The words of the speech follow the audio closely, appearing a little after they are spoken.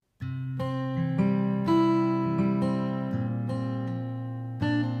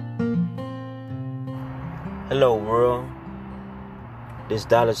Hello world, this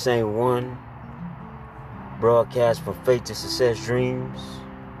Dollar Saint One broadcast from Faith to Success Dreams.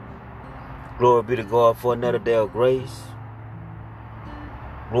 Glory be to God for another day of grace.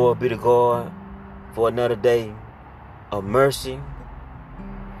 Glory be to God for another day of mercy,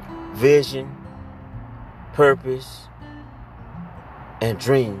 vision, purpose, and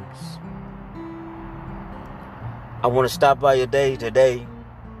dreams. I want to stop by your day today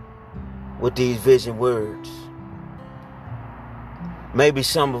with these vision words. Maybe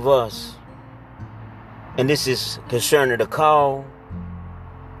some of us, and this is concerning the call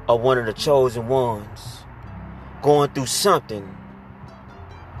of one of the chosen ones, going through something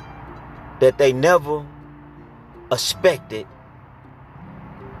that they never expected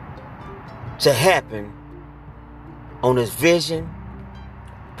to happen on this vision,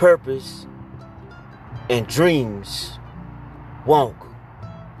 purpose, and dreams walk.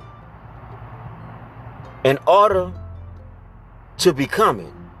 In order to become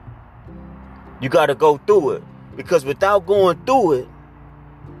it, you got to go through it. Because without going through it,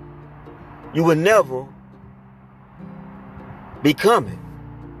 you will never become it.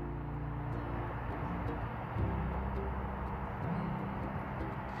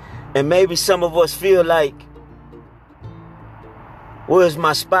 And maybe some of us feel like, where's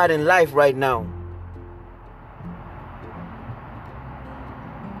my spot in life right now?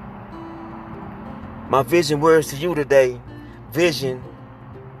 My vision words to you today: vision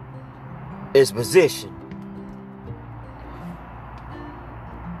is position.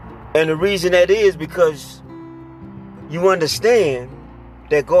 And the reason that is because you understand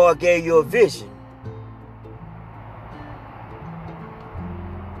that God gave you a vision.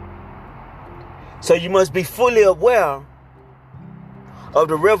 So you must be fully aware of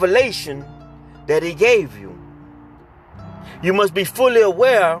the revelation that He gave you. You must be fully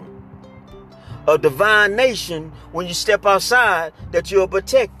aware of divine nation when you step outside, that you are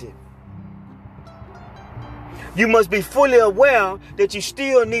protected. You must be fully aware that you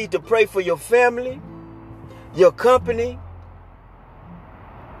still need to pray for your family, your company,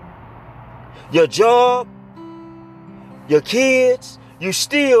 your job, your kids. You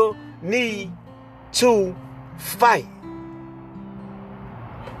still need to fight,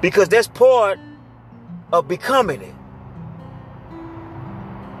 because that's part of becoming it.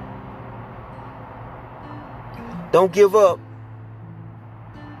 Don't give up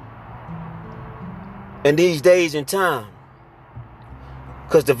in these days and time,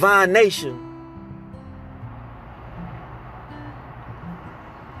 because divine nation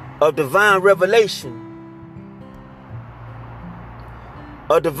of divine revelation,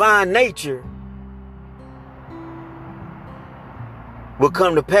 of divine nature will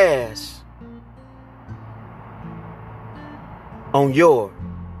come to pass on your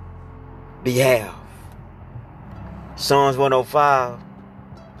behalf. Psalms 105,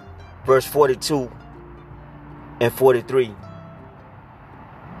 verse 42 and 43.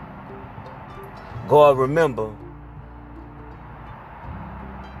 God, remember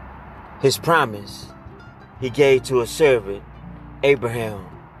His promise He gave to His servant Abraham.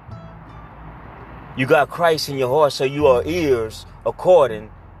 You got Christ in your heart, so you are heirs according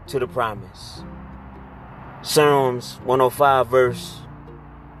to the promise. Psalms 105, verse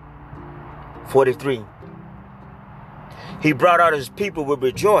 43. He brought out His people with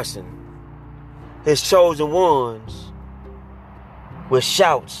rejoicing, His chosen ones with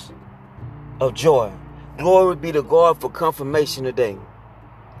shouts of joy. Glory be to God for confirmation today,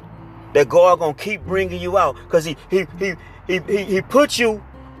 that God gonna keep bringing you out, because He put you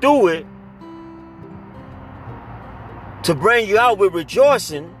through it to bring you out with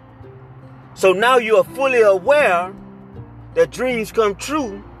rejoicing. So now you are fully aware that dreams come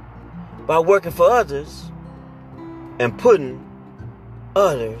true by working for others and putting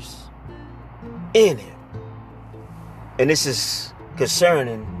others in it. And this is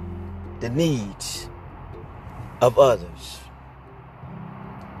concerning the needs of others.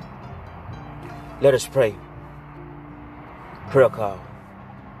 Let us pray. Prayer call.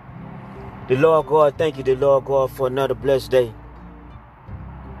 The Lord God, thank you, the Lord God, for another blessed day.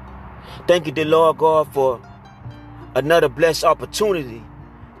 Thank you, the Lord God, for another blessed opportunity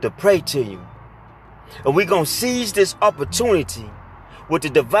to pray to you. And we're going to seize this opportunity with the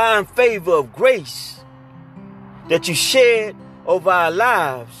divine favor of grace that you shared over our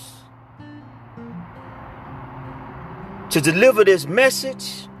lives, to deliver this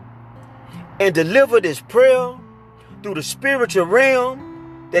message and deliver this prayer through the spiritual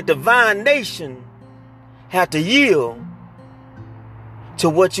realm, that divine nation have to yield to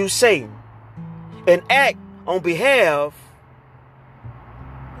what you say and act on behalf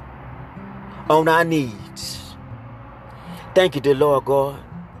on our needs. Thank you, dear Lord God,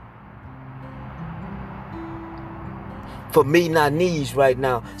 for meeting our needs right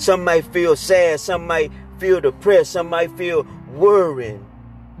now. Some might feel sad, some might feel depressed, some might feel worrying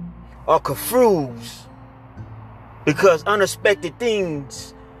or confused because unexpected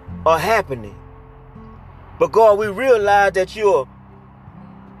things are happening. But God, we realize that you'll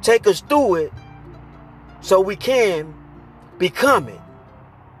take us through it so we can become it.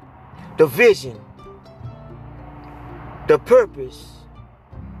 The vision, the purpose,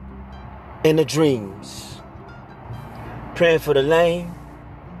 and the dreams. Praying for the lame,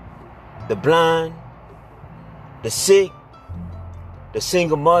 the blind, the sick, the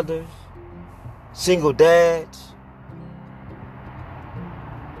single mothers, single dads,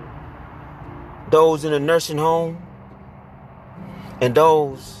 those in a nursing home, and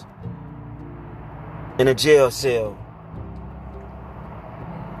those in a jail cell.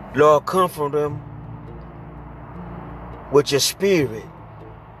 Lord, comfort them with your spirit.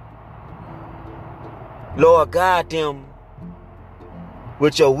 Lord, guide them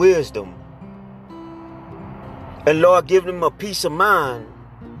with your wisdom. And Lord, give them a peace of mind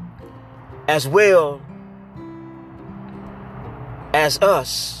as well as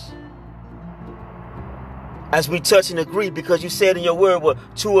us, as we touch and agree, because you said in your word, where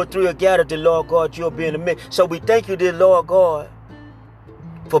 2 or 3 are gathered, the Lord God, you'll be in the mix. So we thank you, dear Lord God,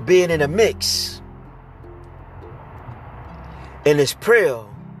 for being in the mix. In this prayer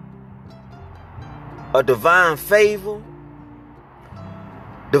of divine favor,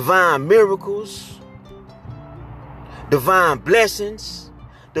 divine miracles, divine blessings,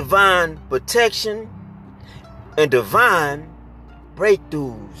 divine protection, and divine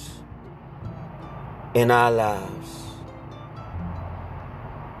breakthroughs in our lives.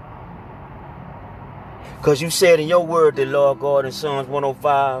 Because you said in your word, the Lord God, in Psalms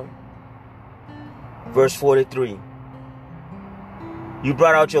 105, verse 43, you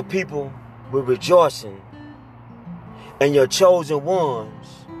brought out your people with rejoicing, and your chosen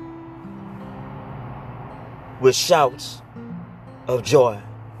ones with shouts of joy.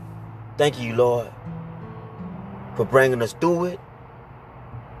 Thank you, Lord, for bringing us through it,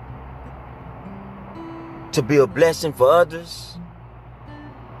 to be a blessing for others,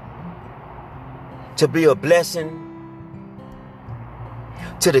 to be a blessing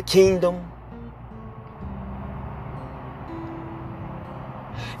to the kingdom,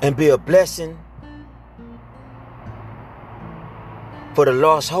 and be a blessing for the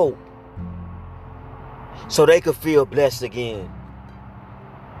lost hope, so they could feel blessed again,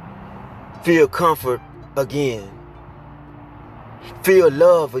 feel comfort again, feel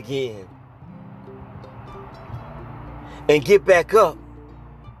love again, and get back up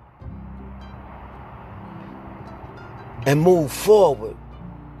and move forward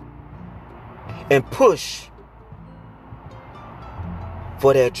and push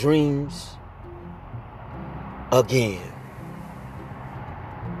for their dreams again.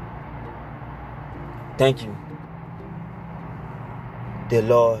 Thank you, dear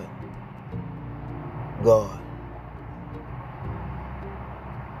Lord God.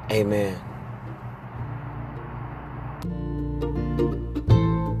 Amen.